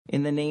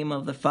In the name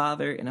of the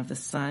Father, and of the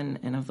Son,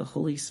 and of the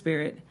Holy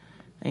Spirit.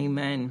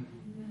 Amen.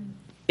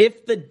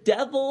 If the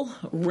devil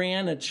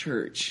ran a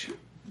church,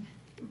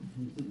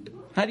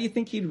 how do you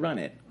think he'd run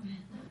it?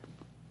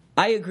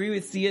 I agree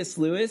with C.S.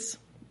 Lewis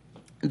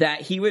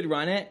that he would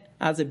run it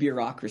as a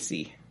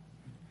bureaucracy.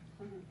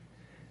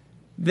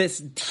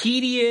 This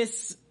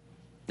tedious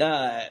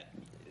and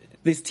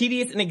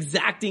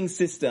exacting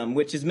system,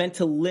 which is meant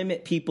to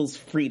limit people's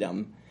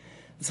freedom.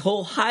 This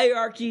whole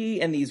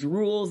hierarchy and these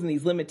rules and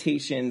these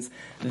limitations,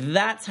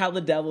 that's how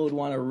the devil would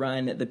want to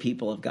run the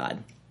people of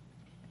God.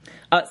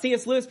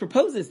 C.S. Lewis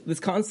proposes this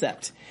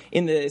concept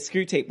in the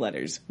Screwtape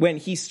Letters when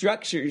he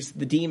structures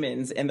the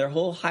demons and their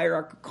whole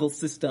hierarchical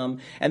system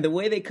and the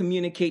way they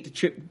communicate to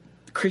trip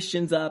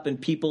Christians up and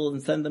people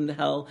and send them to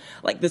hell.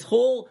 Like this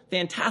whole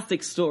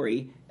fantastic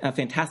story,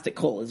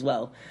 fantastical as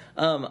well,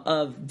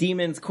 of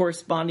demons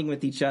corresponding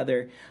with each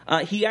other.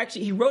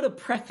 He wrote a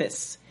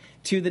preface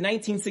to the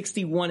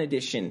 1961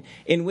 edition,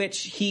 in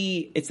which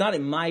it's not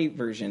in my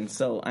version,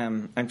 so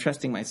I'm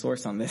trusting my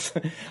source on this,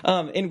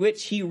 in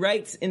which he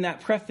writes in that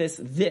preface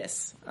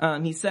this.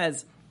 He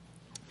says,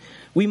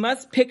 "We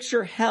must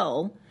picture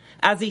hell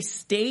as a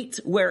state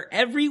where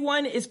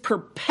everyone is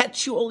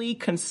perpetually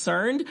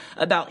concerned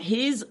about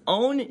his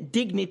own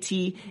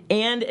dignity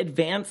and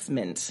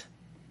advancement,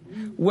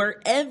 where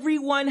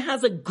everyone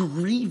has a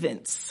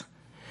grievance,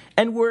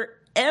 and where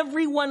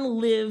everyone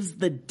lives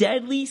the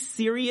deadly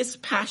serious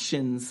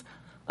passions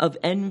of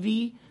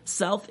envy,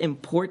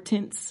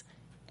 self-importance,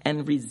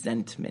 and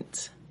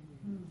resentment."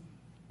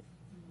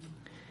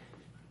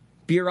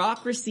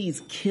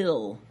 Bureaucracies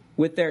kill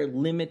with their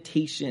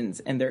limitations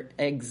and their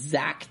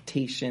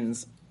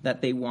exactations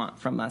that they want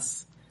from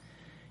us.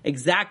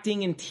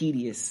 Exacting and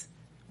tedious.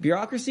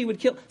 Bureaucracy would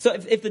kill. So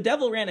if the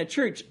devil ran a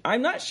church,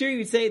 I'm not sure he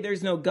would say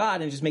there's no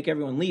God and just make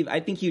everyone leave. I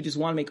think he would just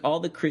want to make all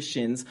the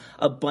Christians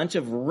a bunch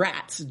of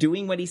rats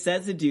doing what he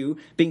says to do,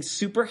 being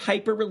super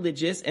hyper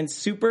religious and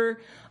super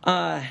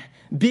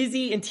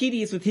busy and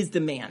tedious with his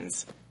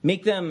demands.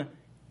 Make them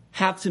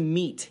have to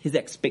meet his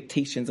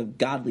expectations of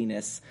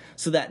godliness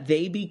so that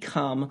they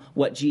become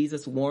what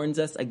Jesus warns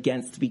us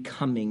against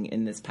becoming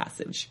in this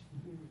passage.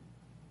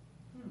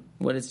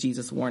 What does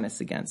Jesus warn us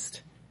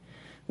against?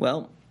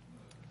 Well,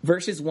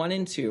 verses 1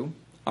 and 2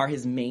 are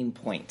his main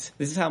point.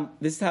 This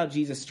is how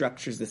Jesus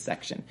structures this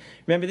section.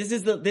 Remember,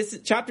 this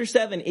chapter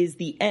 7 is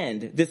the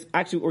end. This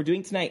actually what we're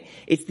doing tonight.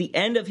 It's the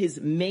end of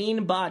his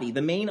main body,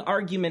 the main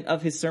argument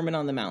of his Sermon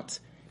on the Mount.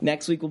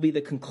 Next week will be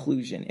the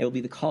conclusion. It will be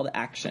the call to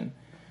action.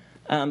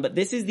 But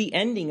this is the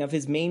ending of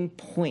his main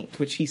point,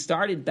 which he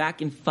started back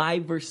in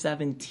 5 verse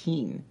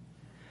 17.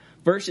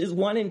 Verses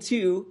 1 and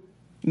 2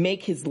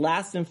 make his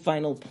last and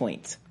final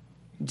point.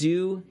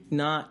 Do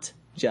not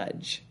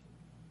judge.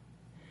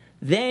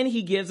 Then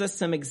he gives us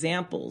some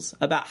examples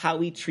about how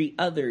we treat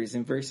others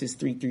in verses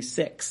 3 through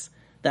 6.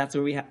 That's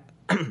where we have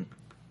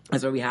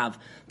That's where we have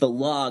the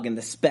log and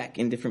the speck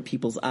in different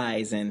people's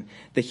eyes and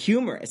the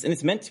humorous. And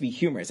it's meant to be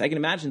humorous. I can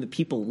imagine the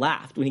people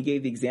laughed when he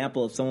gave the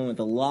example of someone with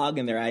a log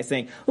in their eye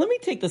saying, "Let me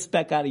take the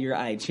speck out of your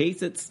eye,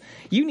 Chase.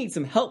 You need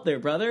some help there,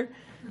 brother."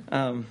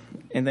 And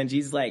then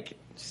Jesus is like,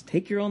 just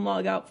take your own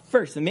log out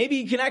first. And maybe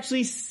you can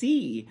actually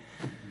see.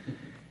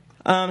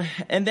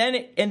 And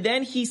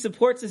then he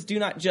supports us do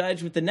not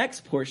judge with the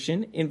next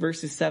portion in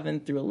verses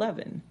 7 through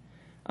 11.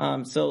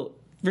 So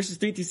verses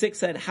 3 through 6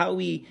 said how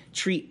we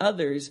treat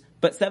others,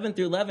 but 7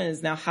 through 11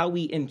 is now how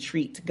we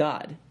entreat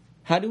God.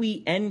 How do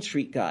we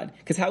entreat God?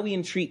 Because how we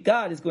entreat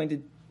God is going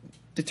to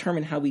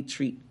determine how we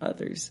treat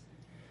others.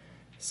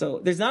 So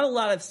there's not a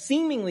lot of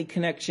seemingly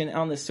connection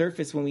on the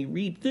surface when we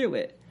read through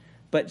it,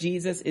 but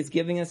Jesus is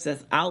giving us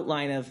this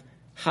outline of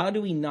how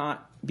do we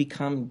not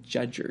become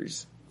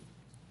judgers.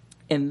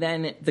 And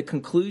then the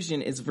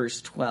conclusion is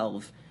verse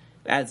 12.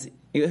 As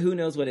who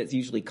knows what it's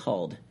usually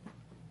called?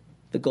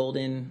 The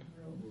golden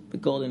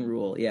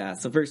rule. Yeah.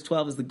 So verse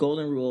 12 is the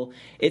golden rule.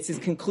 It's his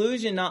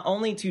conclusion not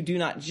only to do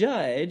not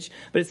judge,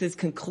 but it's his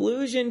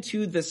conclusion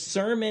to the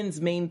sermon's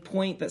main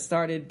point that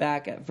started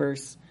back at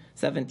verse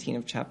 17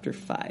 of chapter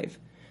 5.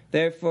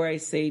 Therefore I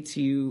say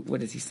to you,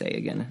 what does he say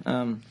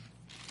again?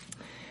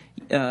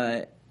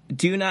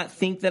 Do not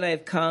think that I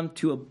have come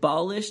to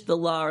abolish the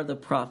law or the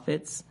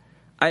prophets.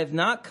 I have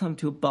not come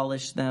to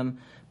abolish them,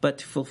 but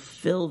to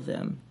fulfill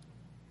them.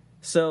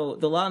 So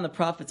the law and the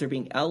prophets are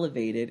being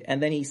elevated.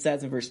 And then he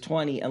says in verse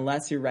 20,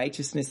 unless your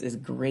righteousness is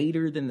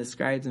greater than the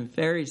scribes and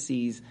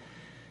Pharisees,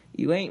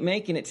 you ain't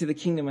making it to the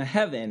kingdom of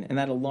heaven. And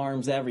that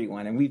alarms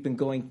everyone. And we've been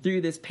going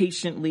through this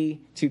patiently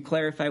to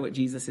clarify what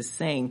Jesus is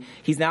saying.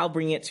 He's now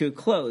bringing it to a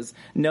close.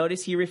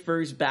 Notice he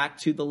refers back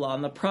to the law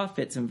and the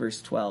prophets in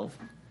verse 12.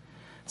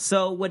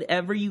 So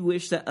whatever you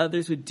wish that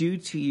others would do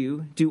to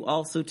you, do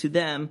also to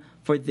them,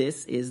 for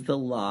this is the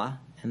law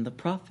and the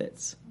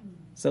prophets.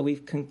 So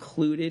we've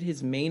concluded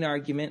his main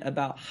argument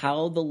about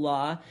how the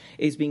law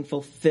is being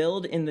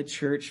fulfilled in the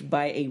church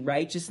by a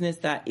righteousness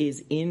that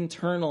is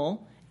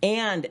internal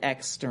and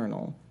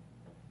external,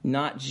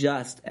 not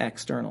just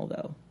external,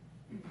 though.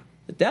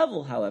 The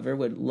devil, however,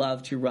 would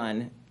love to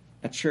run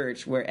a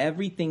church where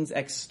everything's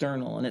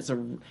external and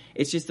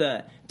it's just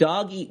a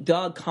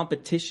dog-eat-dog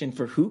competition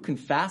for who can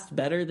fast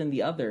better than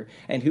the other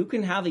and who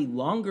can have a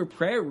longer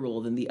prayer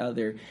rule than the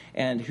other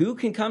and who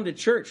can come to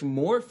church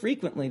more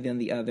frequently than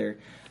the other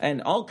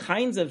and all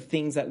kinds of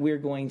things that we're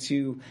going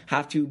to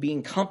have to be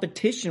in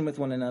competition with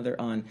one another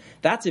on.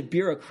 That's a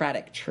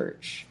bureaucratic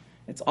church.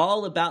 It's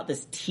all about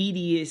this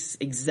tedious,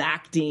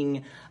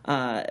 exacting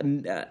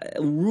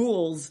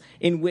rules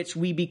in which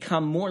we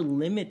become more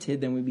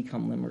limited than we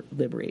become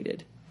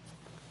liberated.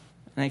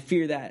 And I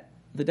fear that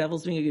the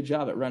devil's doing a good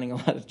job at running a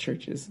lot of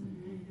churches.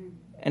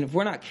 And if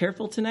we're not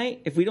careful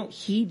tonight, if we don't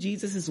heed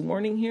Jesus'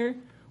 warning here,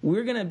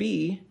 we're going to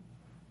be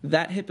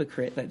that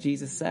hypocrite that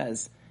Jesus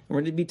says. And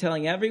we're going to be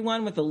telling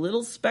everyone with a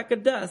little speck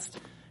of dust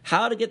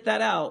how to get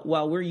that out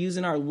while we're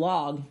using our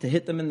log to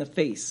hit them in the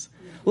face.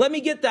 Let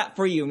me get that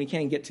for you. And we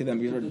can't get to them.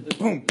 You're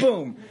boom,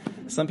 boom.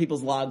 Some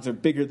people's logs are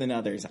bigger than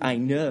others. I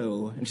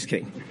know. I'm just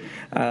kidding.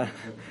 I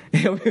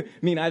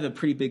mean, I have a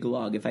pretty big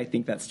log if I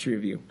think that's true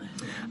of you.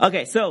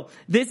 Okay, so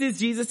this is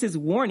Jesus'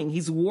 warning.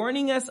 He's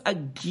warning us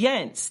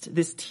against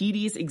this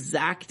tedious,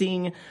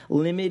 exacting,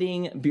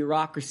 limiting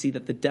bureaucracy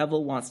that the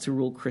devil wants to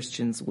rule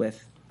Christians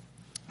with.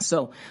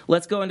 So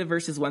let's go into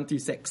verses 1 through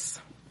 6.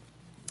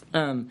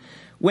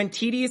 When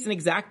tedious and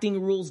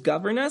exacting rules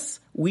govern us,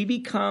 we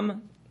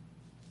become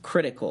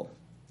critical.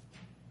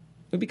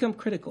 We become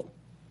critical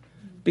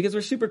because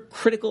we're super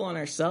critical on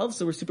ourselves,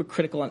 so we're super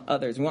critical on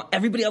others. We want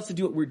everybody else to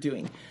do what we're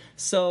doing.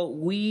 So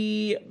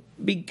we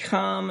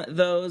become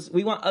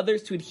we want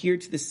others to adhere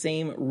to the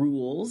same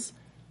rules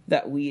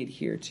that we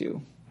adhere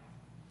to.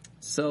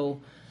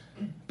 So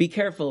be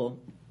careful,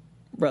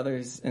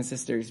 brothers and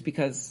sisters,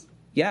 because,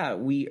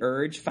 we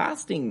urge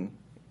fasting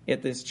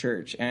at this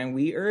church, and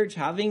we urge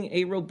having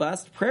a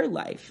robust prayer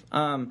life.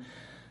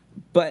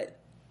 But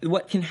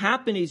what can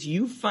happen is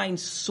you find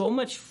so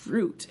much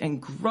fruit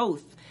and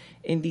growth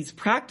in these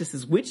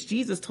practices, which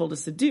Jesus told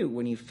us to do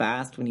when you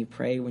fast, when you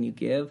pray, when you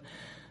give.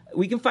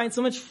 We can find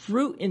so much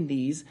fruit in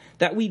these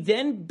that we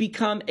then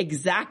become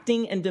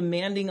exacting and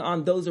demanding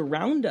on those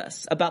around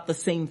us about the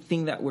same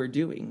thing that we're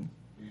doing.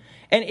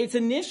 And it's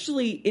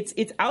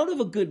it's out of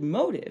a good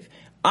motive.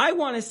 I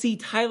want to see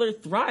Tyler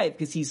thrive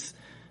because he's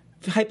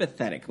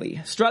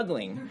hypothetically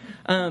struggling.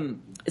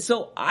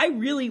 So I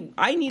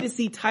need to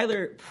see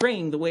Tyler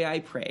praying the way I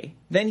pray.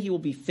 Then he will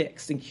be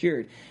fixed and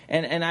cured.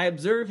 And I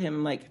observe him,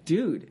 I'm like,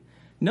 dude,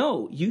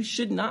 no, you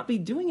should not be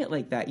doing it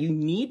like that. You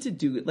need to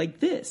do it like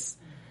this.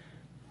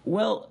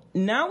 Well,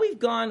 now we've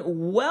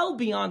gone well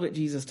beyond what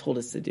Jesus told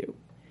us to do.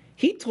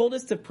 He told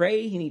us to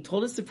pray, and he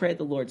told us to pray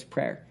the Lord's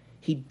Prayer.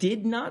 He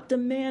did not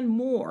demand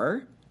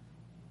more,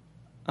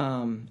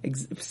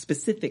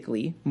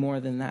 specifically more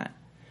than that.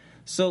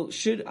 So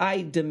should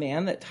I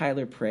demand that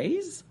Tyler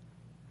prays?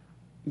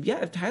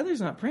 Yeah, if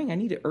Tyler's not praying, I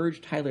need to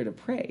urge Tyler to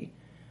pray.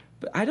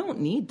 But I don't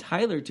need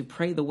Tyler to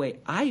pray the way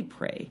I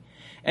pray.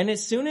 And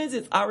as soon as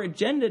it's our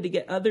agenda to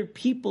get other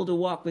people to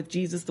walk with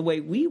Jesus the way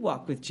we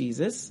walk with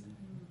Jesus,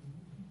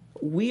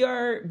 we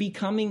are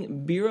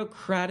becoming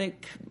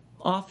bureaucratic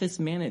office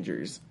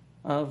managers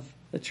of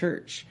the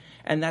church.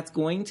 And that's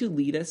going to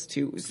lead us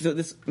so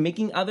this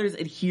making others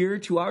adhere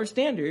to our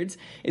standards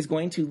is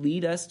going to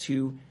lead us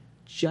to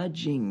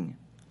judging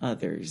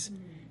others.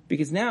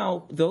 Because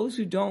now those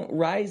who don't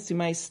rise to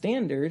my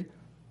standard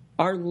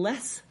are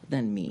less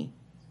than me.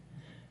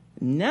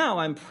 Now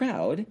I'm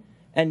proud,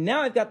 and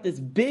now I've got this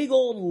big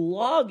old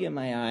log in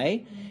my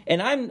eye,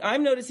 and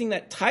I'm noticing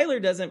that Tyler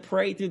doesn't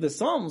pray through the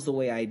Psalms the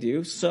way I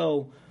do,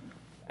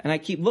 and I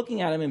keep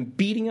looking at him and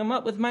beating him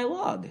up with my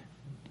log.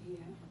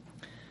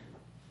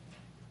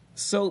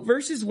 So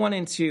verses 1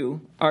 and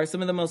 2 are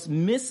some of the most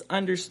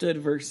misunderstood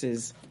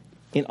verses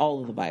in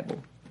all of the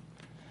Bible.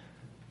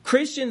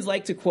 Christians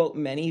like to quote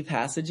many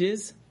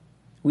passages.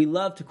 We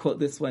love to quote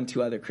this one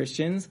to other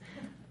Christians.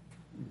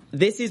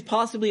 This is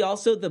possibly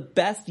also the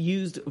best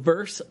used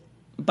verse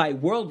by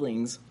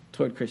worldlings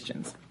toward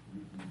Christians.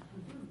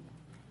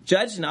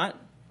 Judge not,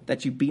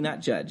 that you be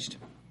not judged.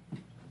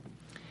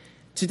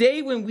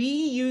 Today, when we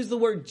use the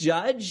word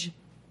judge,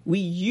 we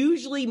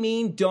usually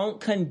mean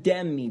don't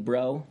condemn me,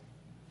 bro.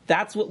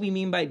 That's what we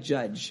mean by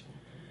judge.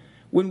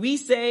 When we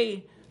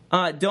say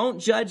don't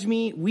judge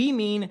me, we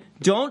mean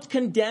don't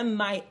condemn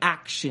my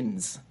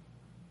actions.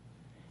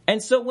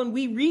 And so when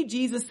we read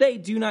Jesus say,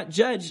 do not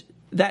judge,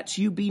 that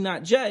you be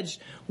not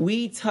judged,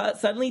 we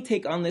suddenly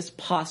take on this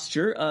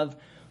posture of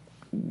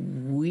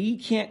we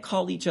can't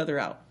call each other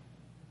out.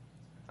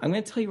 I'm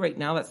going to tell you right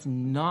now, that's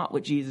not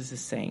what Jesus is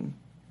saying.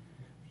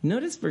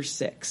 Notice verse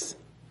 6.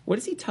 What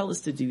does he tell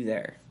us to do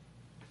there?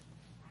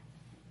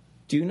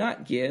 Do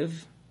not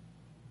give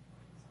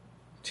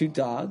to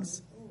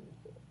dogs.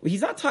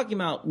 He's not talking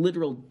about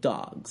literal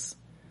dogs.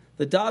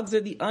 The dogs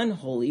are the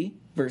unholy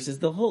versus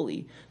the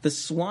holy. The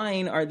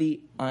swine are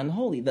the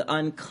unholy, the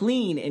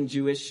unclean in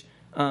Jewish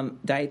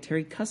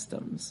dietary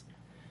customs.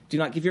 Do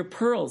not give your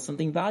pearls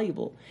something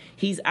valuable.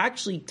 He's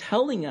actually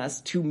telling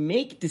us to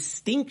make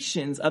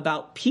distinctions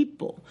about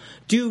people.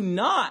 Do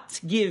not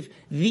give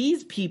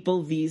these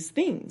people these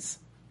things.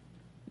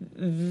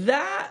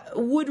 that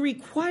would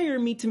require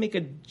me to make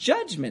a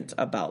judgment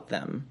about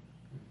them,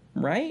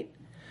 right?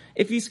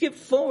 If you skip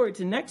forward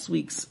to next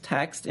week's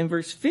text in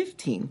verse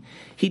 15,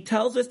 he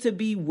tells us to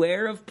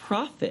beware of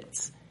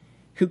prophets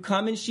who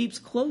come in sheep's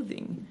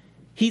clothing.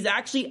 He's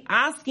actually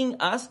asking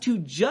us to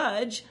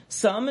judge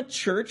some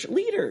church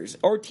leaders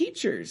or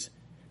teachers.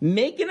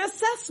 Make an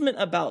assessment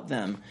about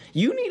them.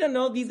 You need to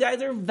know if these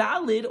guys are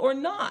valid or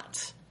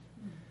not.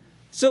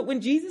 So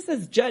when Jesus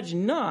says judge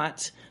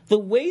not, the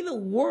way the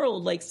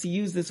world likes to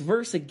use this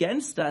verse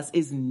against us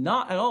is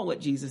not at all what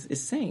Jesus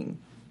is saying.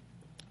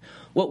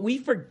 What we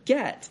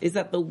forget is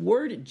that the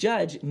word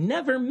judge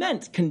never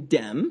meant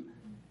condemn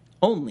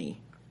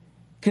only.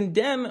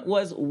 Condemn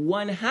was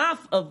one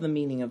half of the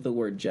meaning of the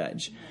word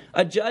judge.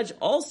 A judge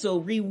also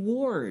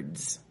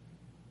rewards.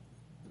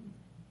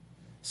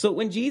 So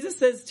when Jesus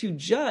says to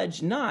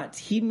judge not,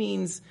 he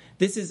means,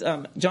 this is,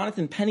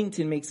 Jonathan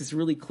Pennington makes this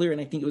really clear, and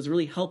I think it was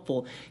really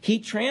helpful. He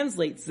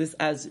translates this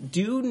as,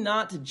 do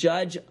not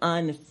judge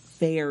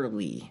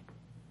unfairly.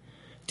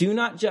 Do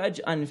not judge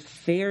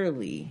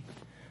unfairly.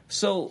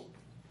 So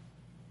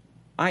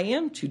I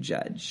am to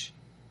judge.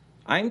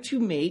 I'm to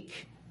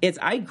make, as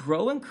I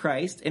grow in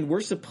Christ, and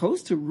we're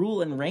supposed to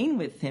rule and reign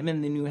with him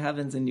in the new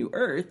heavens and new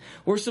earth,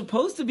 we're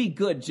supposed to be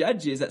good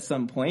judges at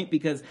some point,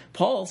 because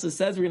Paul also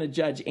says we're going to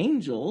judge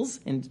angels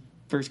in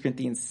 1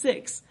 Corinthians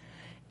 6.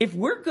 If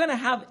we're going to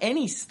have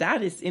any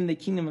status in the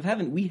kingdom of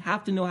heaven, we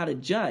have to know how to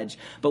judge.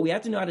 But we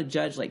have to know how to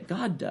judge like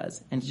God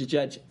does, and to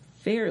judge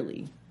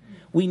fairly.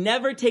 We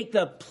never take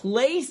the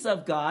place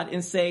of God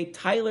and say,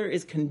 Tyler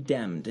is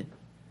condemned.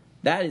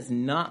 That is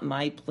not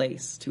my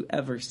place to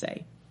ever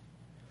say.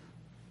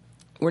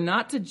 We're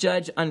not to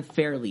judge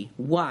unfairly.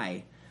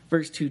 Why?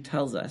 Verse 2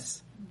 tells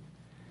us.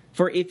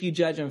 For if you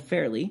judge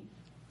unfairly,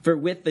 for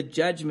with the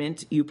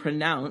judgment you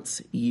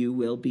pronounce, you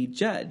will be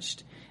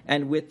judged.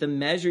 And with the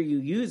measure you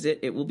use it,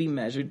 it will be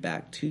measured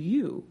back to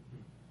you.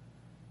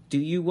 Do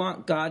you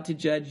want God to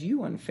judge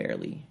you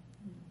unfairly?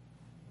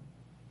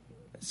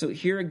 So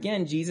here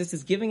again, Jesus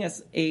is giving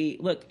us a,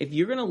 look, if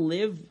you're going to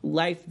live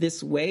life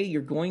this way,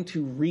 you're going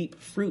to reap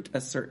fruit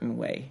a certain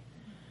way.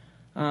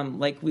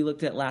 Like we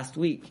looked at last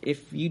week.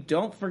 If you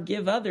don't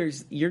forgive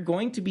others, you're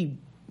going to be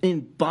in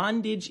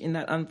bondage in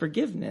that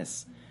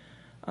unforgiveness.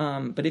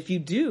 But if you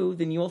do,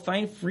 then you will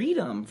find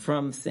freedom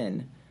from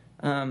sin.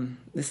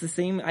 It's the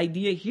same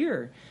idea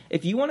here.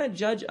 If you want to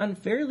judge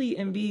unfairly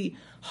and be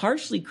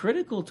harshly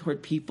critical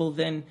toward people,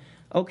 then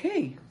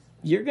okay,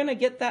 you're going to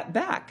get that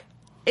back.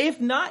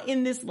 If not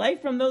in this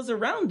life from those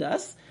around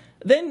us,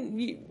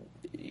 then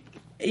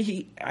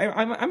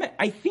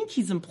I think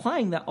he's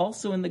implying that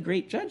also in the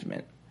great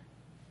judgment.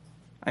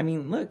 I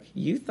mean, look,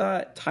 you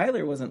thought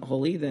Tyler wasn't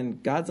holy, then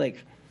God's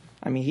like,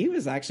 I mean, he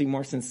was actually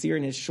more sincere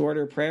in his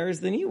shorter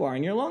prayers than you are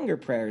in your longer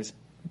prayers.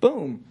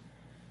 Boom.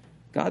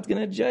 God's going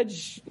to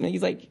judge. And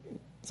he's like,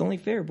 it's only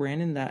fair,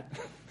 Brandon, that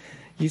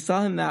you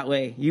saw him that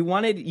way. You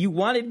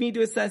wanted me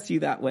to assess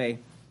you that way.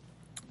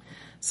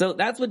 So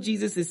that's what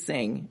Jesus is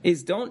saying,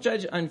 is don't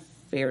judge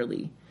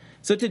unfairly.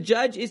 So to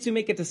judge is to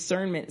make a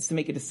discernment, is to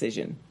make a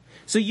decision.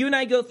 So you and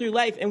I go through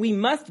life and we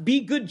must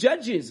be good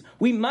judges.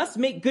 We must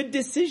make good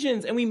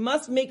decisions and we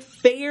must make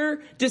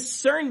fair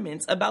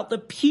discernments about the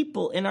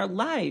people in our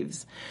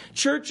lives.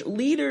 Church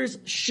leaders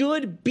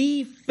should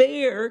be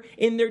fair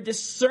in their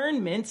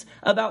discernment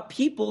about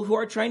people who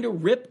are trying to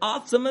rip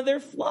off some of their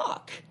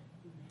flock.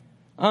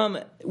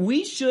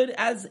 We should,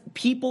 as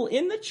people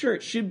in the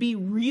church, should be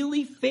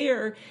really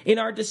fair in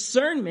our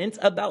discernment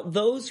about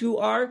those who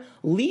are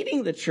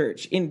leading the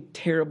church in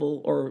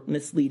terrible or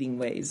misleading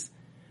ways.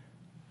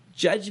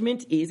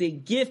 Judgment is a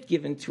gift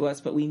given to us,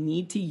 but we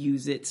need to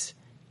use it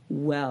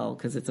well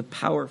because it's a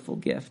powerful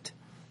gift.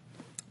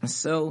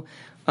 So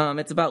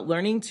it's about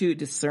learning to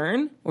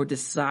discern or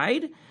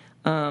decide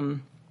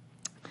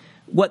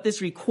what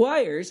this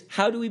requires.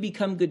 How do we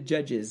become good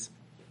judges?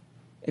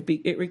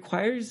 It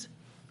requires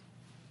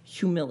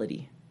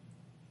humility.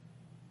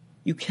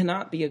 You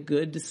cannot be a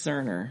good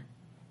discerner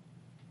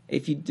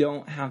if you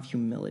don't have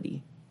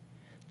humility.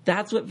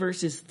 That's what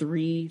verses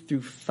 3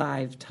 through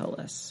 5 tell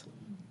us.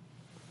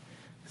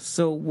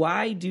 So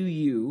why do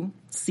you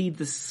see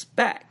the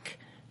speck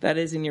that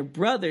is in your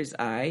brother's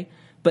eye,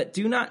 but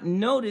do not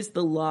notice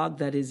the log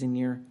that is in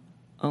your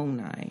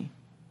own eye?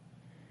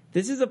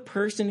 This is a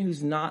person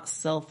who's not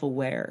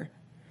self-aware.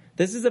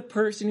 This is a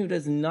person who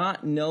does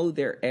not know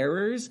their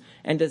errors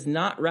and does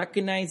not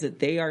recognize that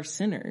they are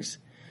sinners.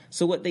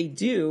 So what they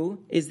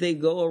do is they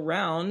go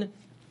around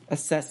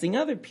assessing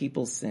other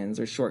people's sins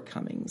or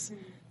shortcomings.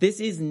 This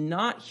is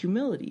not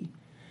humility.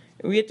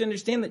 We have to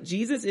understand that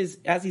Jesus is,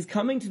 as he's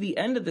coming to the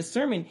end of the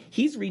sermon,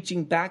 he's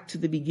reaching back to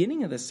the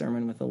beginning of the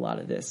sermon with a lot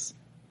of this.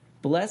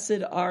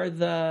 Blessed are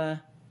the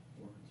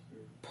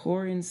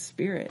poor in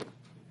spirit.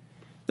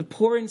 The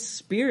poor in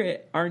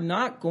spirit are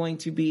not going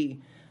to be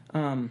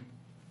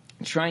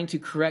trying to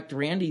correct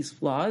Randy's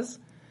flaws,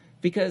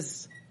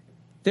 because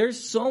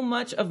there's so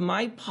much of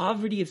my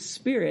poverty of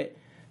spirit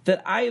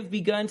that I have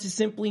begun to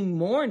simply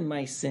mourn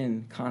my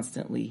sin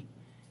constantly.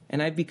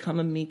 And I've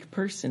become a meek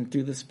person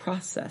through this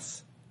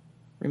process.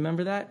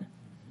 Remember that?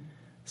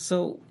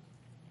 So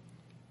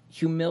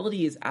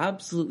humility is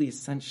absolutely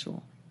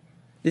essential.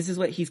 This is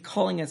what he's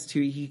calling us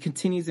to. He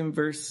continues in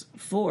verse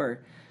 4.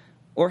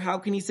 Or how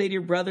can you say to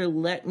your brother,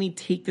 let me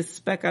take the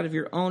speck out of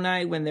your own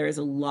eye when there is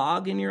a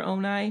log in your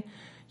own eye?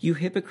 You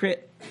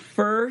hypocrite,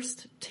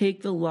 first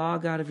take the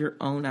log out of your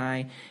own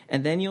eye,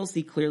 and then you'll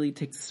see clearly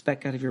take the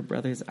speck out of your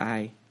brother's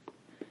eye.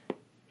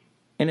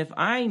 And if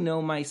I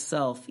know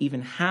myself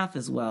even half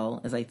as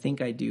well as I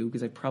think I do,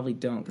 because I probably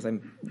don't, because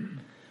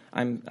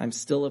I'm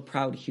still a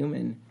proud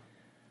human,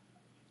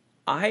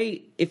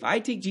 if I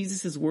take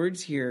Jesus'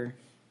 words here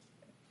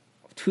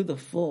to the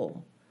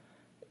full,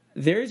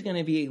 there's going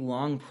to be a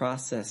long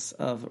process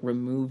of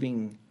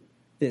removing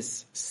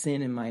this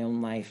sin in my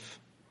own life.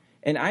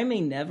 And I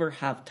may never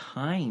have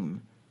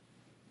time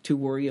to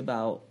worry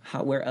about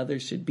where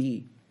others should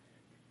be.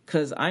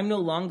 Because I'm no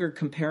longer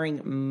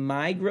comparing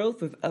my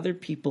growth with other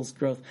people's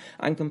growth.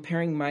 I'm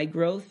comparing my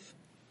growth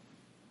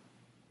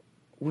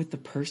with the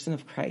person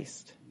of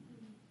Christ.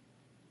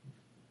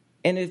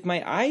 And if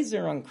my eyes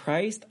are on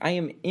Christ, I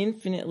am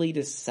infinitely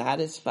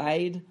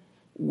dissatisfied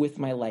with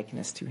my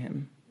likeness to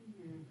him.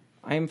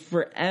 I am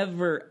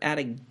forever at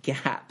a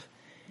gap.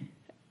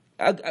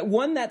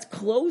 One that's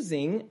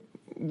closing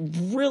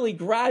really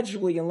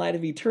gradually in light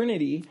of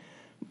eternity,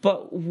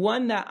 but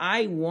one that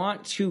I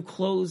want to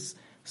close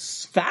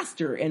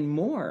faster and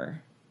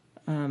more.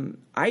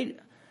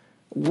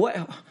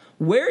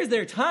 Where is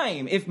there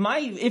time? If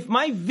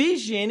my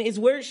vision is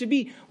where it should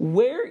be,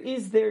 where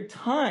is there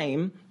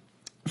time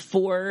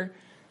for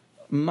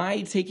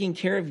my taking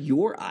care of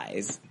your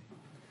eyes?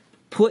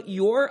 Put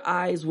your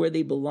eyes where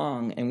they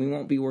belong, and we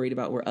won't be worried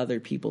about where other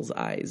people's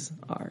eyes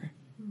are.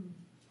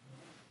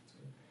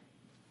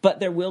 But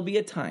there will be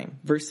a time,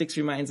 verse 6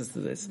 reminds us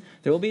of this,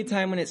 there will be a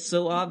time when it's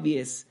so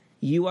obvious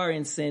you are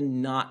in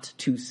sin not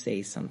to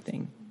say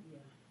something.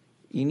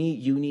 You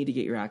need to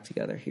get your act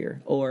together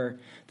here. Or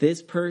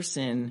this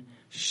person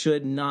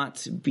should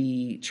not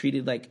be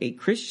treated like a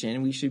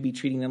Christian. We should be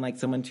treating them like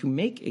someone to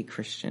make a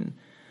Christian.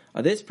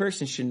 This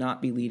person should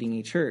not be leading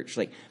a church.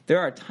 Like, there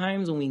are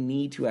times when we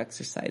need to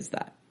exercise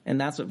that.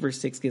 And that's what verse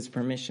 6 gives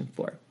permission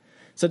for.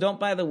 So don't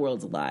buy the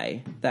world's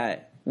lie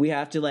that we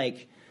have to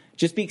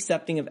just be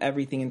accepting of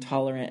everything and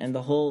tolerant, and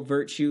the whole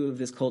virtue of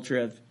this culture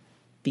of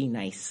be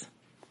nice.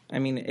 I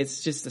mean,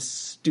 it's just a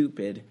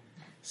stupid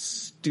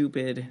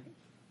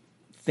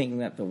thing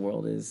that the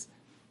world is.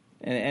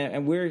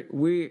 And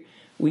we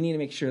need to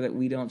make sure that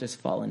we don't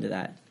just fall into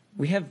that.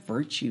 We have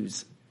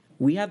virtues.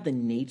 We have the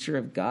nature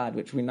of God,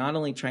 which we're not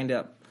only trying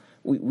to,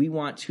 we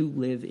want to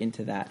live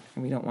into that.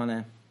 And we don't want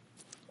to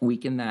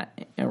weaken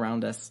that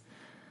around us.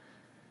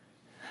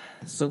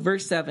 So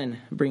verse 7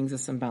 brings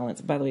us some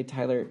balance. By the way,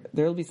 Tyler,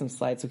 there will be some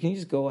slides. So can you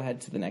just go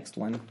ahead to the next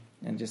one?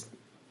 And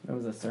there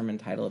was a sermon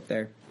title up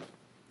there.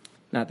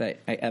 Not that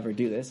I ever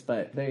do this,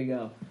 but there you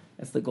go.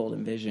 That's the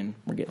golden vision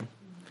we're getting.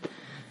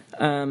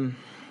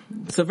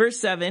 So verse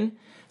 7.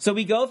 So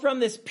we go from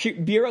this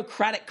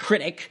bureaucratic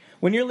critic.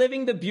 When you're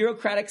living the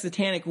bureaucratic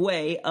satanic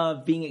way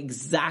of being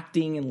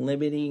exacting and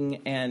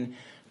limiting and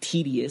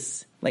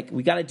tedious, like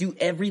we got to do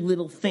every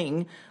little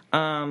thing,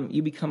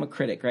 you become a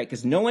critic, right?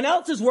 Because no one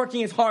else is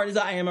working as hard as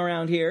I am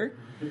around here.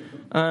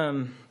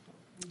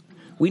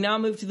 We now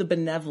move to the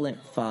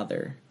benevolent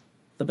father.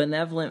 The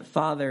benevolent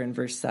father in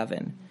verse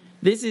 7.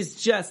 This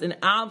is just an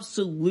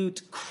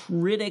absolute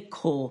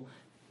critical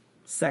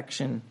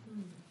section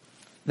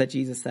that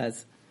Jesus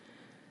says.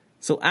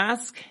 So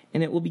ask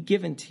and it will be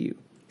given to you.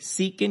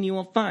 Seek and you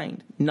will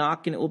find.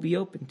 Knock and it will be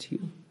open to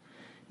you.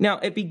 Now,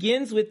 it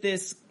begins with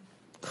this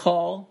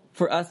call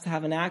for us to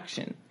have an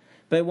action.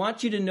 But I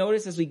want you to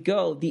notice as we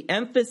go, the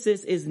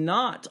emphasis is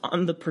not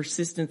on the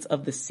persistence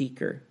of the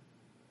seeker.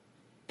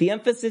 The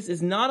emphasis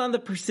is not on the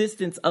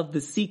persistence of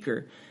the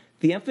seeker.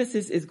 The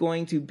emphasis is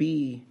going to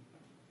be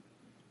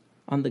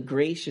on the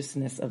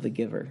graciousness of the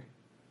giver.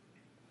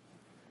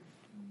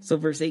 So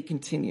verse 8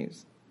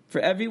 continues. For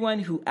everyone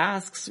who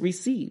asks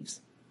receives,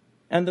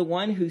 and the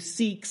one who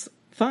seeks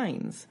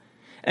finds,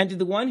 and to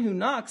the one who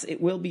knocks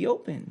it will be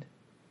opened.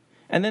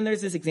 And then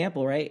there's this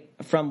example, right,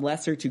 from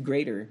lesser to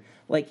greater.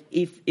 Like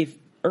if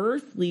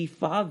earthly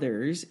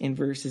fathers in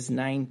verses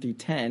 9 through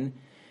 10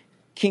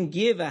 can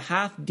give a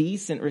half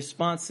decent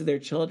response to their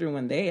children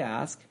when they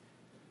ask,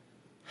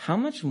 how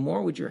much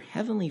more would your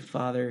heavenly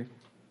Father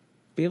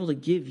be able to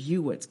give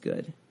you what's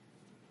good?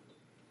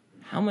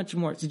 How much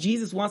more? So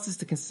Jesus wants us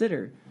to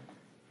consider,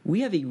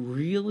 we have a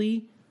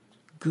really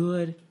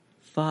good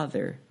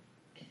Father.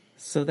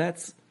 So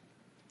that's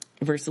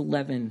verse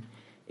 11.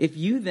 If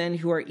you then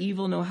who are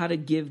evil know how to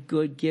give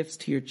good gifts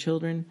to your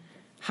children,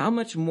 how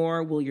much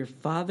more will your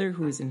Father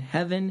who is in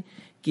heaven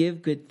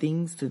give good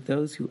things to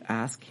those who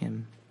ask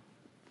him?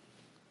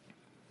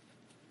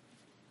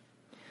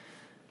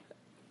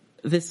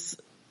 This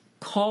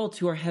call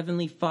to our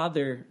Heavenly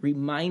Father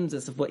reminds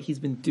us of what he's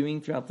been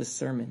doing throughout this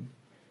sermon.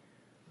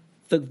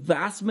 The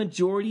vast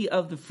majority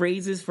of the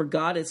phrases for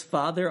God as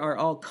Father are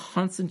all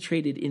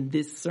concentrated in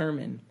this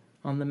sermon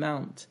on the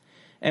Mount.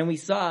 And we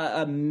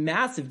saw a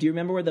massive, do you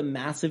remember where the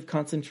massive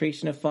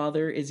concentration of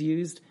Father is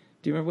used?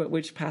 Do you remember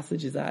which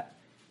passage is that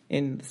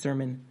in the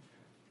sermon?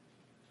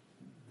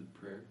 The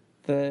prayer.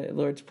 The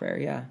Lord's Prayer,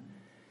 yeah.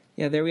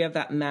 Yeah, there we have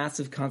that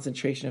massive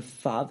concentration of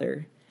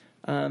Father.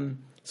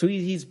 So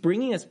he's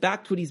bringing us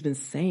back to what he's been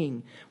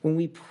saying. When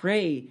we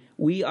pray,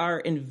 we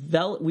are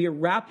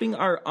wrapping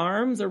our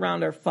arms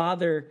around our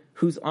Father,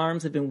 whose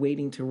arms have been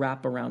waiting to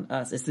wrap around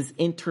us. It's this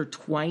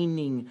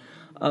intertwining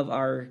of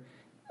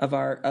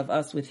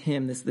us with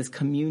him, this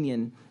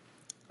communion.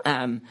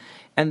 And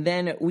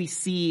then we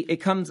see it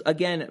comes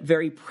again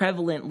very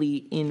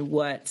prevalently in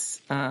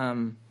what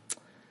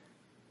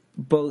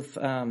both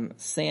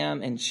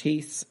Sam and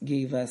Chase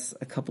gave us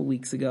a few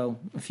weeks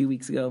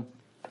ago.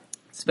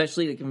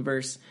 Especially like in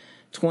verse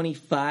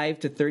 25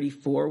 to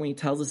 34, when he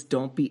tells us,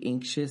 don't be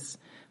anxious,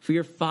 for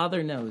your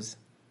Father knows,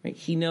 right?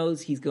 He knows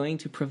he's going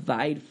to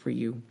provide for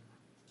you.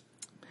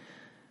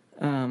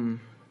 So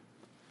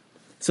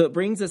it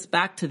brings us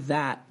back to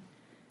that.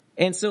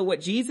 And so what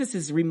Jesus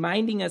is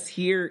reminding us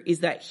here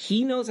is that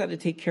he knows how to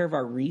take care of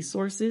our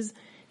resources.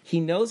 He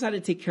knows how to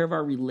take care of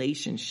our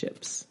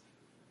relationships.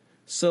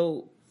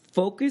 So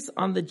focus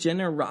on the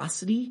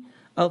generosity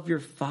of your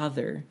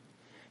Father.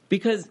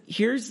 Because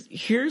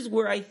here's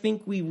where I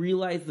think we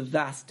realize the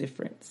vast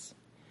difference.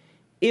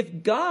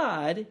 If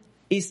God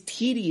is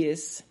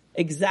tedious,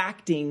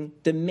 exacting,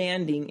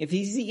 demanding, if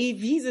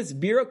he's this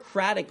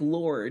bureaucratic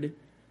Lord,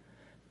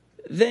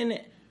 then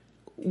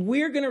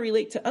we're going to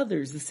relate to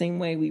others the same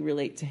way we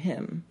relate to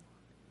him.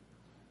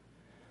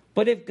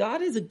 But if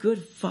God is a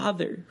good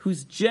Father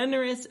who's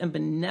generous and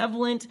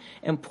benevolent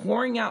and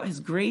pouring out his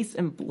grace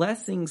and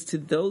blessings to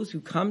those who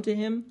come to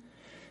him,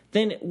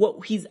 then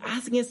what he's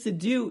asking us to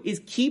do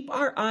is keep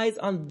our eyes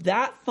on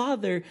that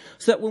Father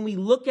so that when we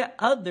look at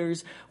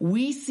others,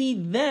 we see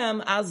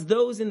them as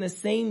those in the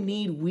same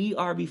need we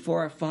are before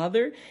our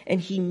Father,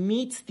 and he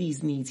meets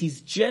these needs.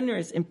 He's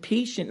generous and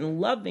patient and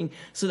loving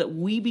so that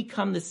we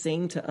become the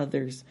same to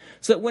others.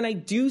 So that when I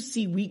do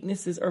see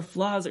weaknesses or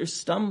flaws or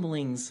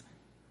stumblings,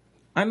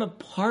 I'm a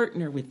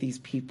partner with these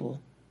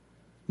people,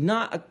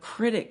 not a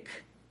critic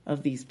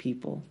of these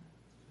people.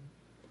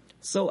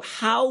 So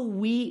how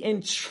we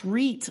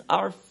entreat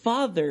our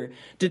Father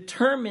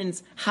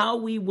determines how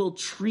we will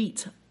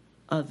treat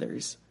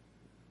others.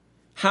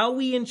 How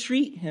we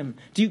entreat him.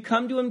 Do you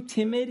come to him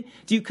timid?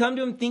 Do you come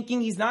to him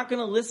thinking he's not going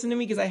to listen to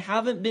me because I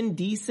haven't been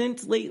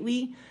decent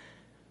lately?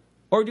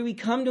 Or do we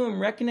come to him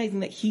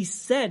recognizing that he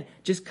said,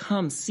 just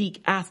come,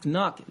 seek, ask,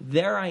 knock.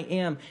 There I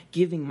am,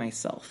 giving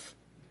myself.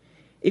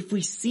 If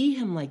we see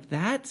him like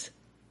that,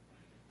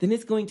 then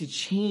it's going to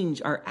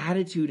change our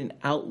attitude and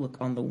outlook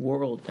on the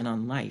world and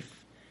on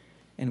life.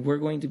 And we're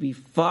going to be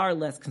far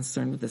less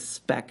concerned with the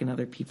speck in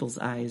other people's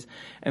eyes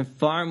and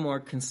far more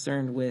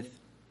concerned with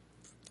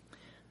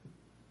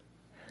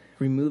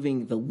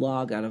removing the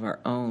log out of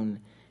our own.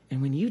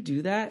 And when you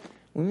do that,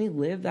 when we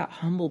live that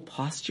humble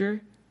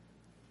posture,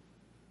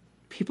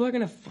 people are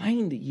going to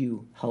find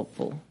you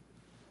helpful.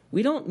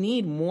 We don't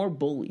need more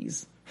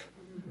bullies.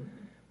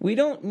 We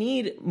don't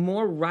need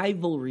more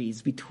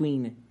rivalries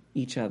between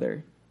each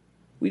other.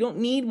 We don't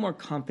need more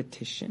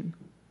competition.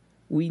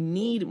 We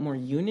need more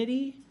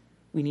unity.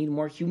 We need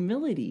more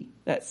humility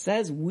that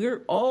says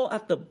we're all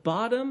at the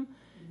bottom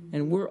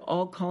and we're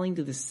all calling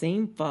to the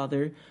same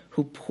Father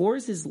who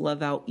pours his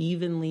love out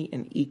evenly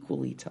and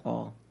equally to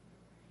all.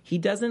 He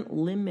doesn't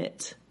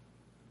limit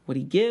what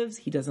he gives.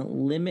 He doesn't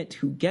limit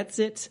who gets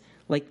it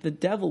like the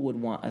devil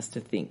would want us to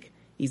think.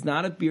 He's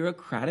not a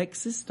bureaucratic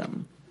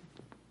system.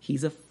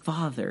 He's a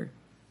Father,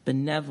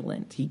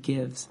 benevolent. He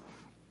gives.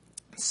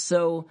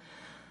 So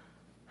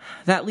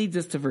that leads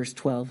us to verse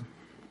 12.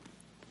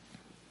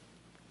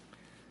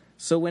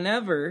 So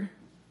whatever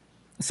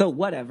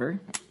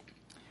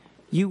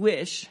you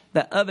wish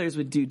that others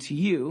would do to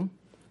you,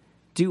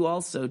 do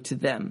also to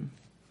them.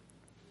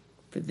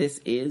 For this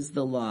is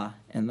the law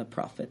and the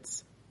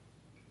prophets.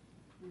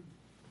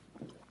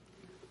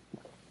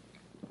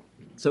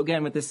 So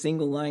again, with this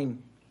single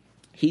line,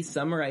 he's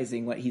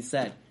summarizing what he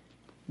said.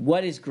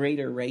 What is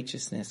greater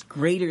righteousness,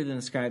 greater than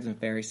the scribes and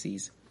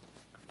Pharisees?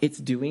 It's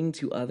doing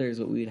to others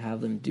what we would have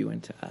them do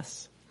unto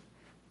us.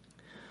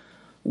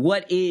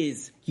 What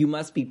is, you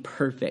must be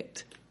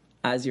perfect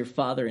as your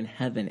Father in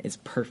heaven is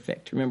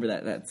perfect. Remember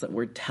that's the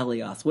word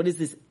teleos. What is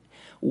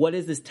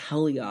this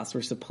teleos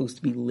we're supposed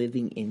to be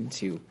living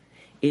into?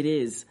 It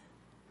is,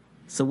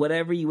 so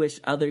whatever you wish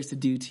others to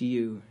do to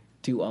you,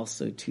 do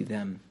also to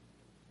them.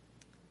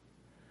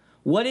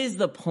 What is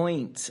the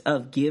point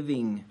of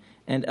giving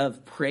and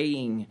of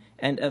praying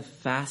and of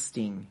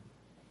fasting?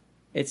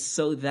 It's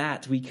so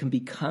that we can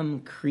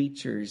become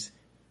creatures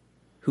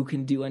who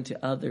can do unto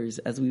others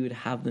as we would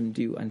have them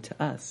do unto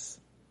us.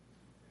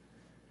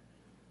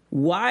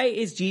 Why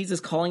is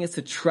Jesus calling us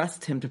to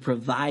trust him to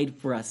provide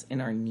for us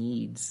in our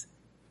needs?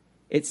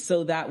 It's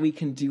so that we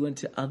can do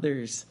unto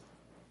others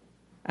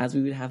as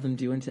we would have them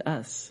do unto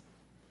us.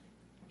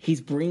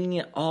 He's bringing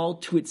it all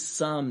to its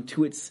sum,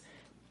 to its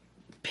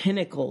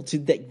pinnacle, to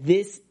that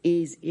this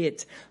is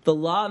it. The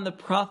law and the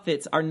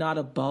prophets are not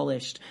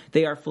abolished.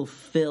 They are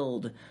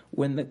fulfilled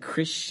when the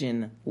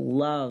Christian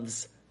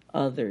loves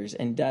others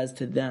and does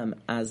to them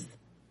as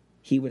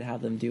he would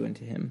have them do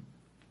unto him.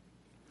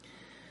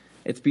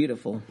 It's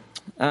beautiful.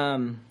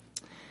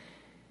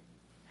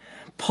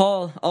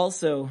 Paul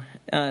also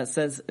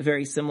says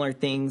very similar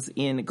things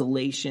in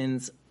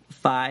Galatians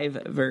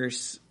 5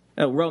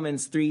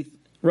 Romans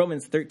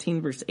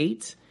 13 verse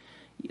 8.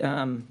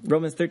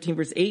 Romans 13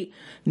 verse 8.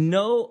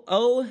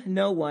 Owe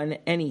no one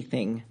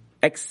anything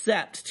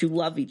except to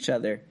love each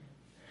other.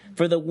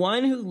 For the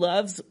one who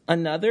loves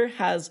another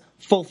has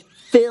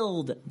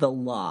fulfilled the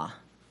law.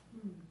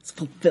 It's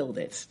fulfilled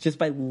it just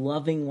by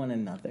loving one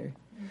another.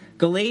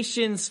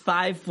 Galatians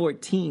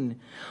 5:14.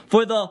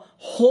 For the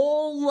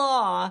whole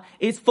law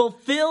is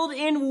fulfilled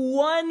in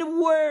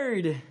one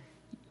word.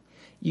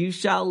 You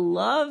shall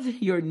love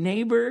your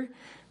neighbor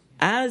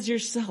as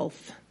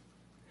yourself.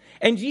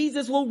 And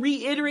Jesus will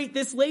reiterate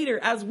this later,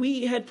 as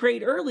we had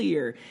prayed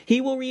earlier.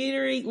 He will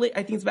reiterate,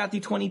 I think it's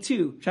Matthew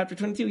 22, chapter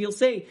 22. He'll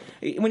say,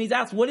 when he's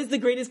asked, what is the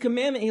greatest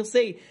commandment? He'll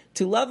say,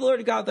 to love the Lord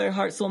your God with their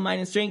heart, soul, mind,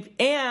 and strength,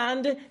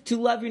 and to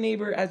love your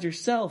neighbor as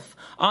yourself.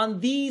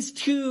 On these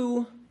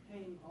two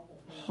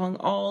hung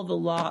all the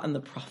law and the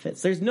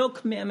prophets. There's no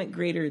commandment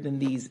greater than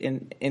these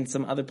in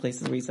some other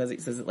places where he says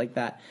it like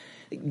that.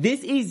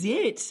 This is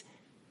it.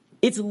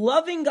 It's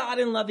loving God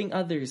and loving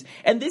others.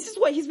 And this is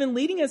what he's been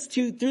leading us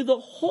to through the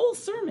whole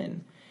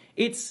sermon.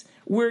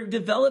 We're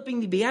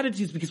developing the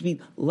Beatitudes because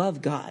we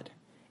love God.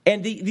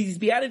 And these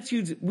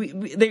Beatitudes,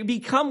 they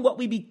become what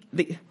we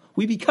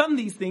become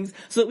these things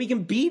so that we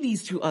can be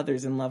these to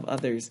others and love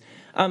others.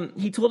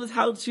 He told us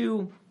how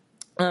to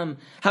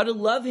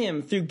love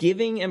him through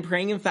giving and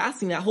praying and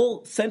fasting. That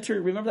whole center,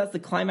 remember that's the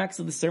climax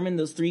of the sermon,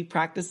 those three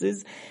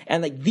practices.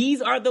 And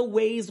these are the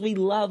ways we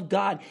love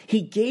God.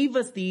 He gave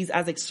us these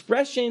as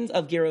expressions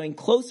of growing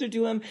closer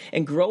to him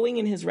and growing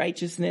in his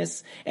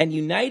righteousness and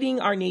uniting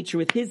our nature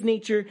with his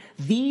nature.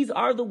 These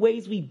are the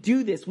ways we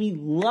do this. We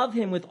love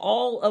him with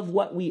all of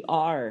what we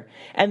are.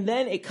 And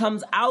then it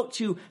comes out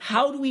to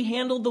how do we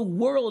handle the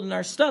world and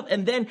our stuff?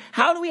 And then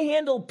how do we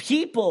handle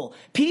people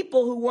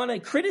who want to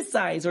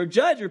criticize or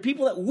judge, or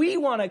people that we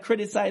want to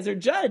criticize or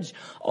judge?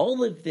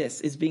 All of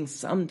this is being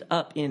summed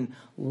up in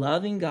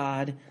loving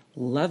God,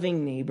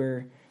 loving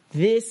neighbor.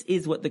 This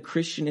is what the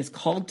Christian is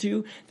called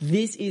to.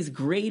 This is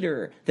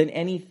greater than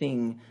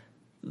anything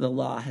the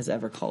law has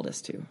ever called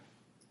us to.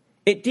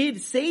 It did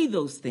say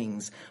those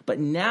things, but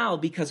now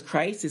because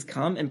Christ has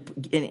come and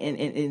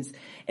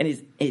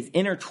is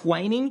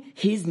intertwining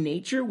his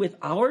nature with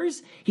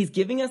ours, he's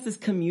giving us this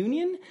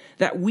communion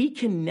that we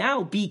can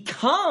now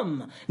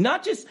become,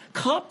 not just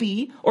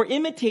copy or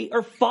imitate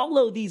or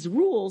follow these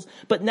rules,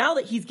 but now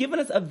that he's given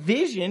us a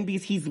vision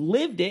because he's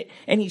lived it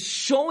and he's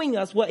showing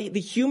us what the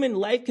human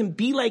life can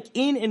be like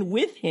in and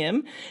with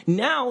him,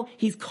 now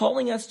he's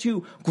calling us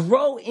to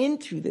grow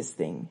into this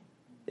thing.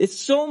 It's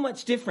so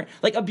much different.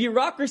 Like a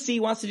bureaucracy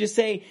wants to just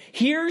say,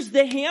 here's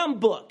the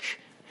handbook.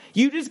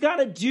 You just got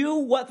to do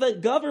what the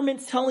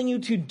government's telling you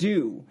to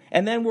do.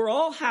 And then we're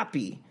all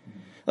happy.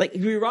 Like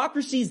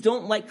bureaucracies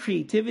don't like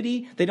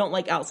creativity. They don't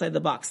like outside the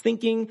box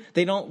thinking.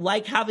 They don't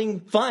like having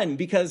fun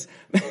because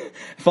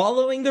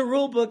following the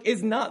rule book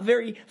is not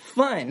very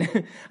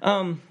fun.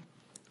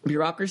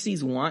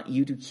 Bureaucracies want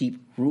you to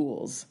keep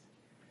rules.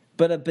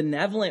 But a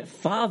benevolent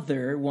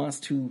father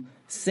wants to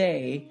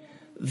say,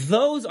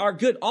 those are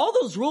good. All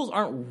those rules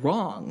aren't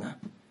wrong.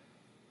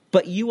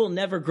 But you will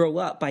never grow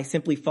up by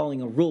simply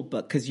following a rule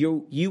book because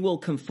you will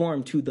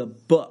conform to the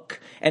book.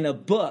 And a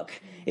book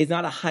is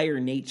not a higher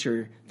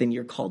nature than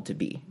you're called to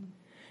be.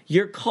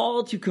 You're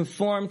called to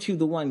conform to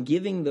the one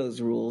giving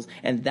those rules,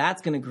 and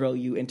that's going to grow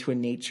you into a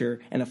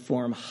nature and a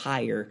form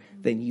higher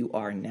than you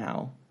are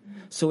now.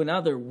 So in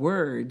other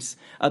words,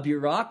 a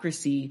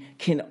bureaucracy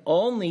can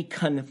only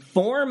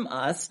conform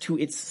us to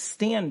its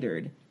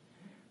standard.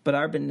 But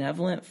our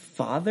benevolent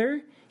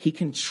Father, he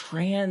can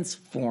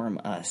transform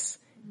us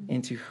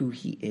into who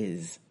he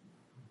is.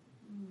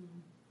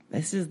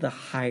 This is the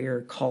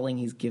higher calling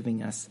he's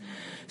giving us.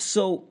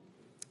 So,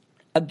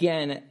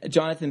 again,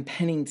 Jonathan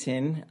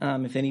Pennington,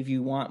 if any of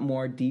you want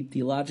more deep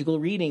theological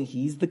reading,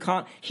 he's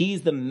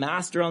the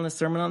master on the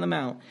Sermon on the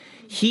Mount.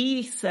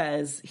 He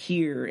says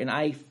here, and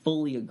I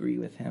fully agree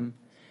with him,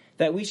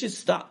 that we should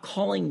stop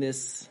calling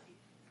this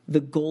the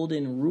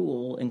golden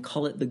rule and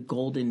call it the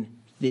golden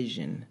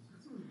vision.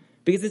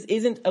 Because this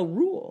isn't a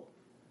rule.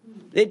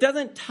 It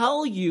doesn't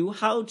tell you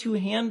how to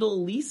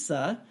handle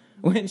Lisa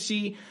when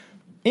she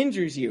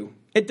injures you.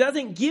 It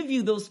doesn't give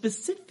you those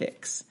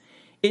specifics.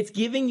 It's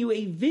giving you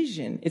a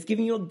vision. It's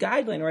giving you a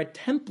guideline or a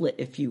template,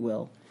 if you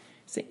will.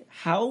 Say,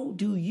 how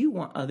do you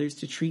want others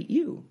to treat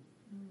you?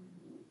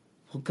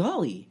 Well,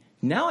 golly,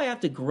 now I have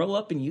to grow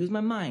up and use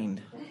my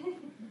mind.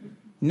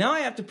 Now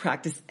I have to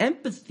practice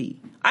empathy.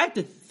 I have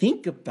to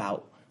think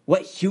about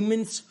what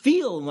humans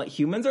feel and what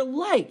humans are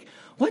like.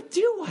 What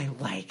do I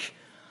like?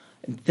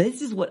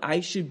 This is what I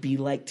should be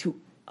like to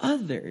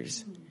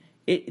others.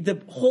 The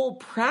whole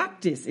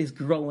practice is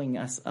growing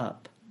us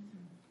up.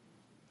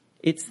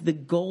 It's the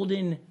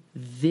golden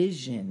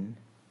vision.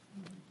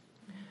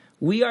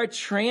 We are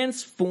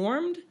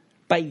transformed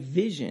by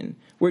vision.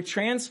 We're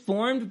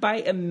transformed by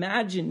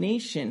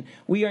imagination.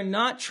 We are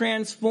not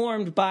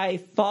transformed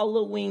by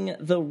following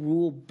the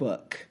rule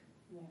book.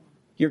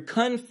 You're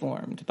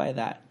conformed by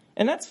that.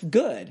 And that's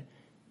good.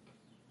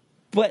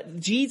 But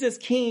Jesus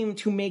came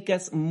to make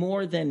us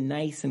more than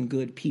nice and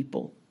good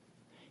people.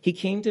 He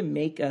came to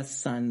make us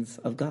sons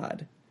of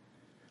God.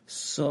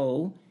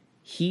 So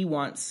he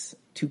wants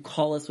to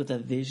call us with a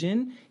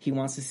vision. He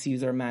wants us to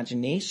use our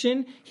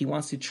imagination. He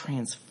wants to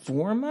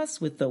transform us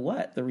with the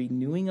what? The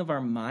renewing of our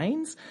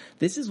minds.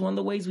 This is one of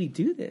the ways we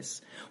do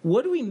this.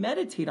 What do we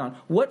meditate on?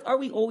 What are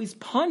we always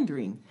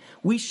pondering?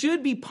 We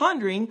should be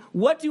pondering,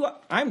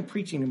 I'm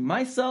preaching to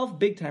myself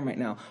big time right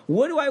now.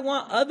 What do I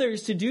want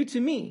others to do to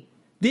me?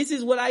 This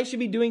is what I should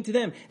be doing to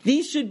them.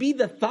 These should be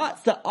the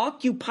thoughts that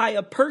occupy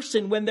a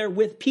person when they're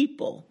with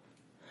people.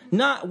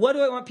 Not, what do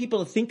I want people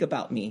to think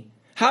about me?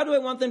 How do I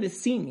want them to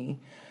see me?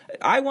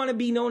 I want to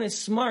be known as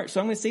smart, so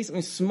I'm going to say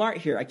something smart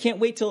here. I can't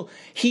wait till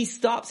he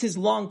stops his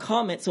long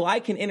comment so I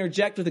can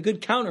interject with a good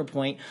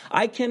counterpoint.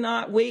 I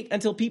cannot wait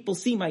until people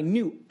see my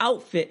new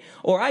outfit,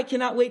 or I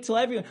cannot wait till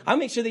I'll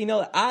make sure they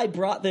know that I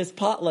brought this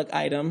potluck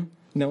item.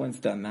 No one's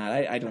done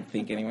that. I don't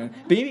think anyone.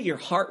 Maybe your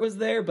heart was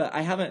there, but I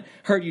haven't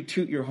heard you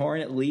toot your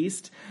horn at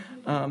least.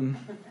 And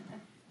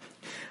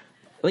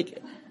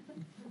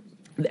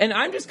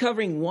I'm just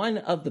covering one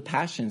of the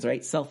passions,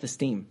 right?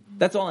 Self-esteem.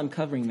 That's all I'm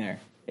covering there,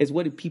 is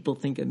what do people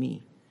think of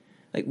me?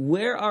 Like,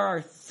 where are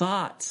our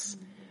thoughts?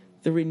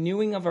 The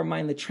renewing of our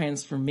mind, the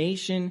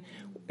transformation.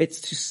 It's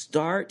to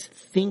start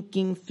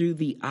thinking through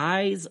the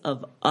eyes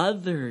of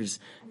others,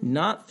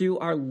 not through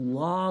our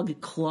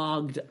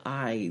log-clogged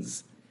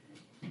eyes.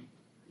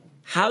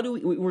 How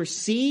do we're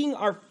seeing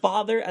our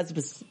Father as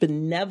a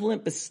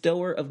benevolent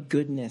bestower of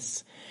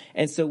goodness.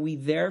 And so we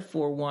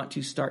therefore want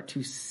to start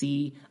to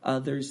see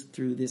others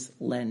through this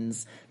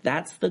lens.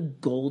 That's the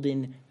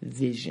golden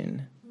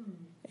vision.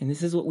 And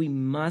this is what we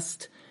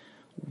must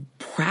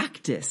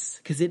practice,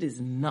 because it is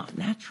not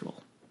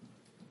natural.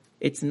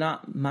 It's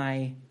not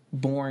my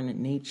born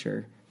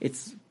nature.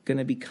 It's going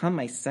to become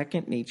my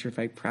second nature if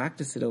I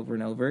practice it over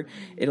and over.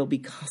 It'll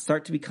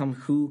start to become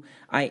who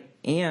I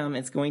am.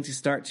 It's going to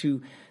start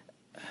to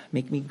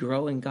make me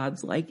grow in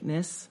God's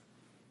likeness.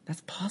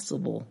 That's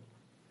possible.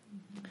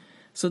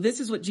 So this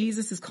is what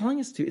Jesus is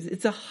calling us to.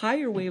 It's a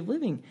higher way of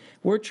living.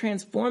 We're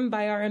transformed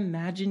by our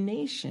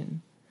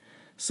imagination.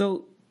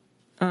 So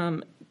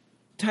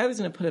Tyler's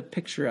going to put a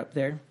picture up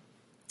there.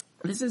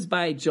 This is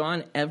by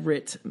John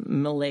Everett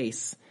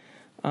Millais.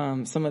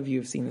 Some of you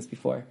have seen this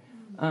before.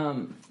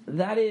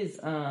 That is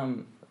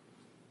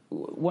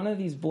one of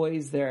these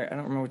boys there. I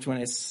don't remember which one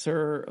it is.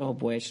 Sir, oh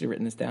boy, I should have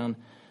written this down.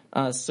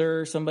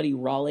 Sir somebody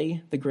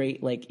Raleigh, the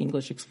great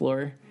English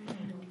explorer.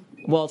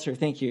 Walter,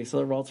 thank you.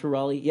 So Walter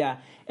Raleigh, yeah.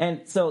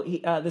 And so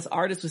this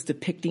artist was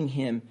depicting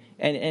him,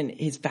 and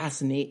his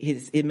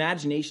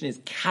imagination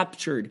is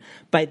captured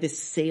by this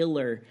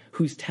sailor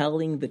who's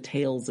telling the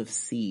tales of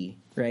sea,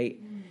 right?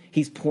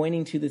 He's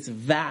pointing to this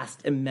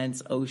vast,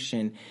 immense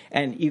ocean.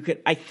 And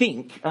I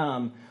think,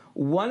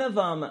 one of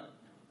them,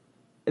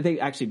 they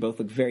actually both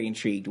look very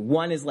intrigued.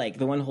 One is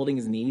the one holding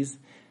his knees,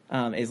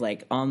 is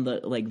on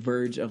the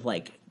verge of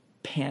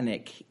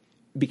panic,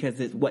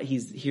 because what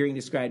he's hearing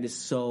described is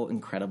so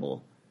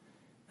incredible.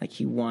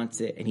 He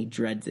wants it and he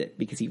dreads it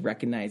because he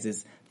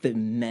recognizes the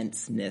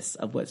immenseness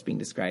of what's being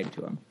described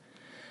to him.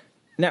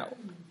 Now,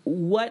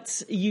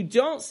 what you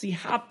don't see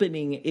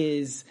happening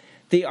is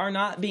they are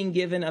not being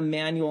given a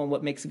manual on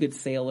what makes a good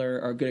sailor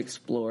or a good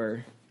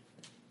explorer.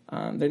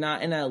 They're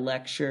not in a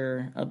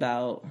lecture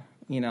about,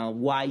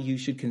 why you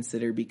should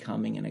consider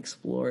becoming an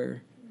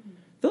explorer.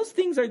 Those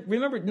things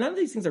remember, none of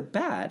these things are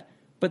bad,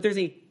 but there's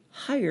a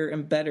higher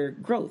and better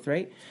growth,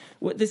 right?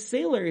 What the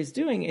sailor is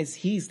doing is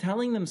he's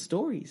telling them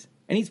stories,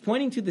 and he's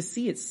pointing to the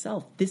sea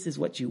itself. This is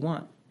what you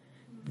want.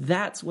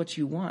 That's what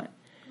you want.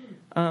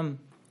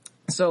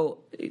 So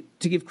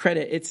to give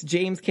credit, it's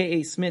James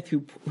K.A. Smith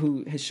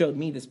who has showed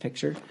me this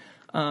picture.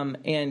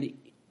 And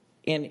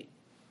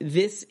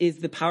this is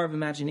the power of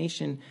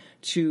imagination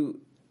to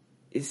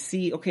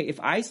see, okay, if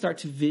I start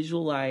to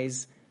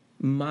visualize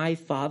my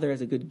Father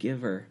as a good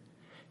giver,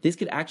 this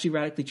could actually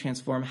radically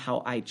transform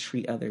how I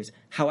treat others.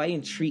 How I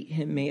entreat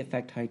him may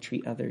affect how I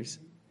treat others.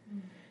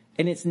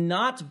 And it's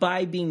not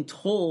by being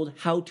told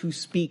how to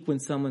speak when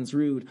someone's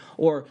rude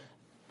or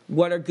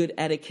what are good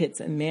etiquettes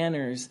and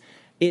manners.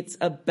 It's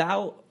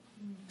about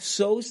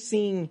so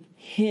seeing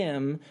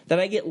him that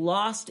I get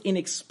lost in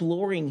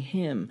exploring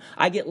him.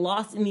 I get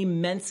lost in the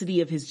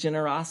immensity of his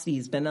generosity,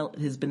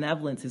 his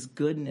benevolence, his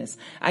goodness.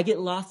 I get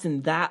lost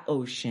in that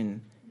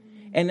ocean.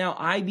 And now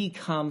I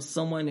become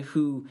someone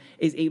who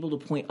is able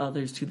to point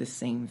others to the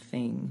same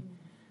thing.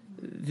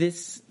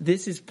 This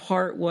is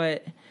part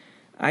what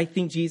I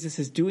think Jesus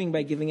is doing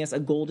by giving us a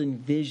golden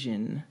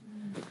vision.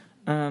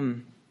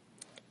 Smith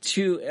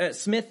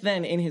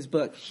then, in his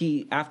book,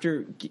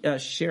 after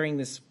sharing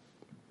this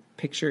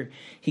picture,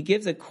 he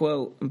gives a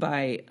quote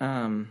by,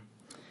 I'm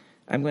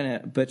going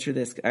to butcher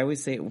this. I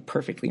always say it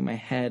perfectly in my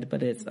head,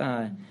 but it's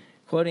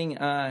quoting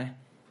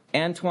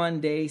Antoine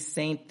de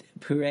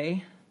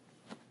Saint-Péray.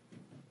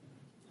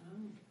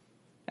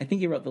 I think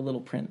he wrote The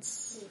Little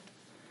Prince.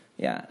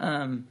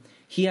 Yeah.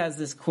 He has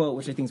this quote,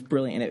 which I think is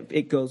brilliant, and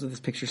it goes with this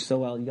picture so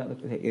well. You got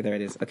okay, there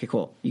it is. Okay,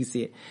 cool. You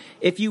see it.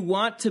 If you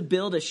want to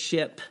build a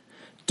ship,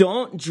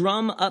 don't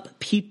drum up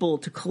people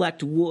to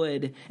collect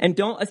wood, and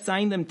don't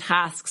assign them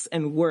tasks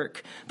and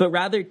work, but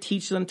rather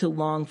teach them to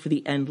long for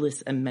the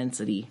endless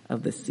immensity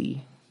of the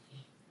sea.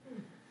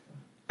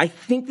 I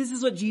think this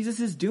is what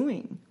Jesus is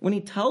doing when he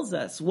tells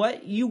us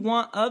what you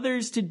want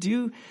others to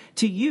do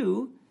to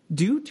you,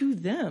 do to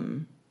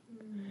them.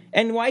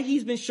 And why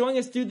he's been showing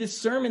us through this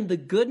sermon the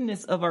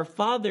goodness of our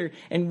Father,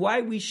 and why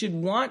we should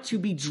want to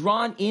be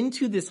drawn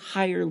into this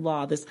higher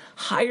law, this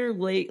higher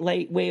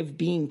way of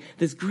being,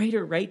 this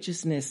greater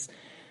righteousness.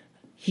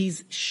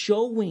 He's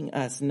showing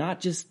us, not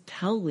just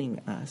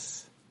telling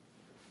us.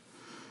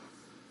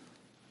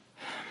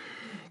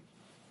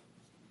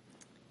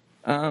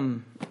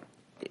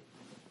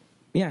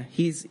 Yeah,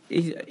 he's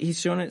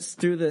shown us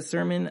through the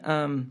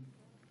sermon.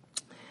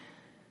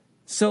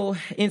 So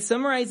in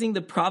summarizing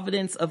the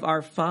providence of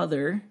our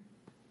Father,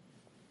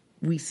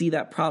 we see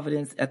that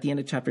providence at the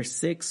end of chapter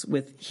 6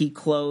 with he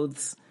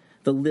clothes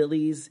the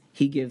lilies,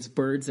 he gives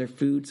birds their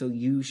food, so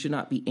you should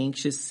not be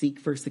anxious. Seek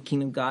first the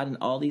kingdom of God, and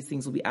all these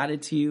things will be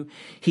added to you.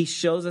 He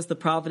shows us the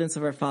providence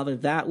of our Father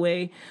that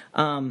way.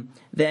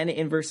 Then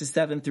in verses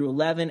 7 through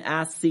 11,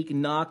 ask, seek,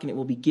 knock, and it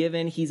will be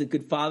given. He's a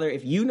good Father.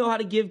 If you know how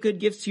to give good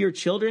gifts to your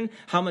children,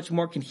 how much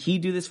more can he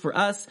do this for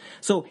us?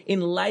 So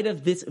in light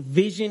of this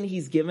vision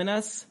he's given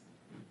us,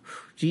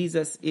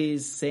 Jesus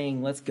is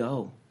saying, let's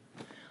go.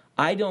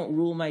 I don't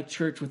rule my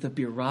church with a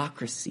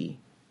bureaucracy.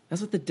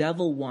 That's what the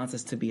devil wants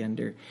us to be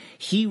under.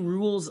 He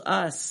rules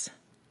us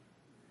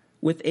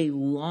with a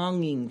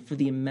longing for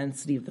the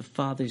immensity of the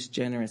Father's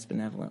generous,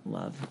 benevolent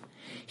love.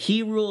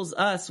 He rules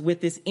us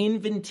with this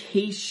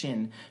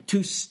invitation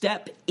to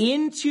step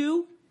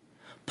into,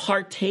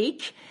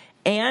 partake,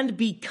 and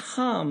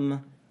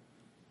become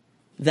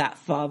that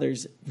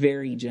Father's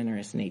very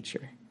generous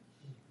nature.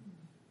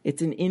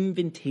 It's an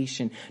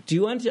invitation.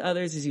 Do unto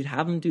others as you'd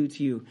have them do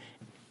to you.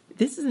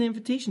 This is an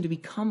invitation to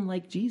become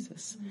like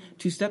Jesus,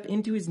 to step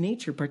into his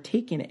nature,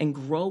 partake in it, and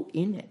grow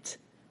in it.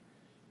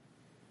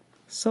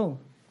 So,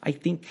 I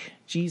think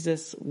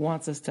Jesus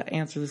wants us to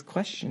answer this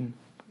question.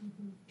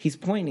 He's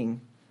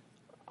pointing,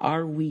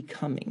 are we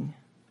coming?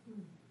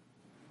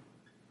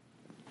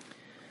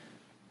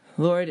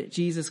 Lord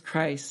Jesus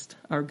Christ,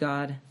 our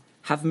God,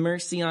 have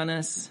mercy on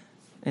us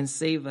and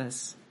save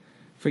us.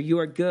 For you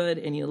are good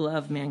and you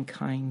love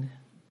mankind.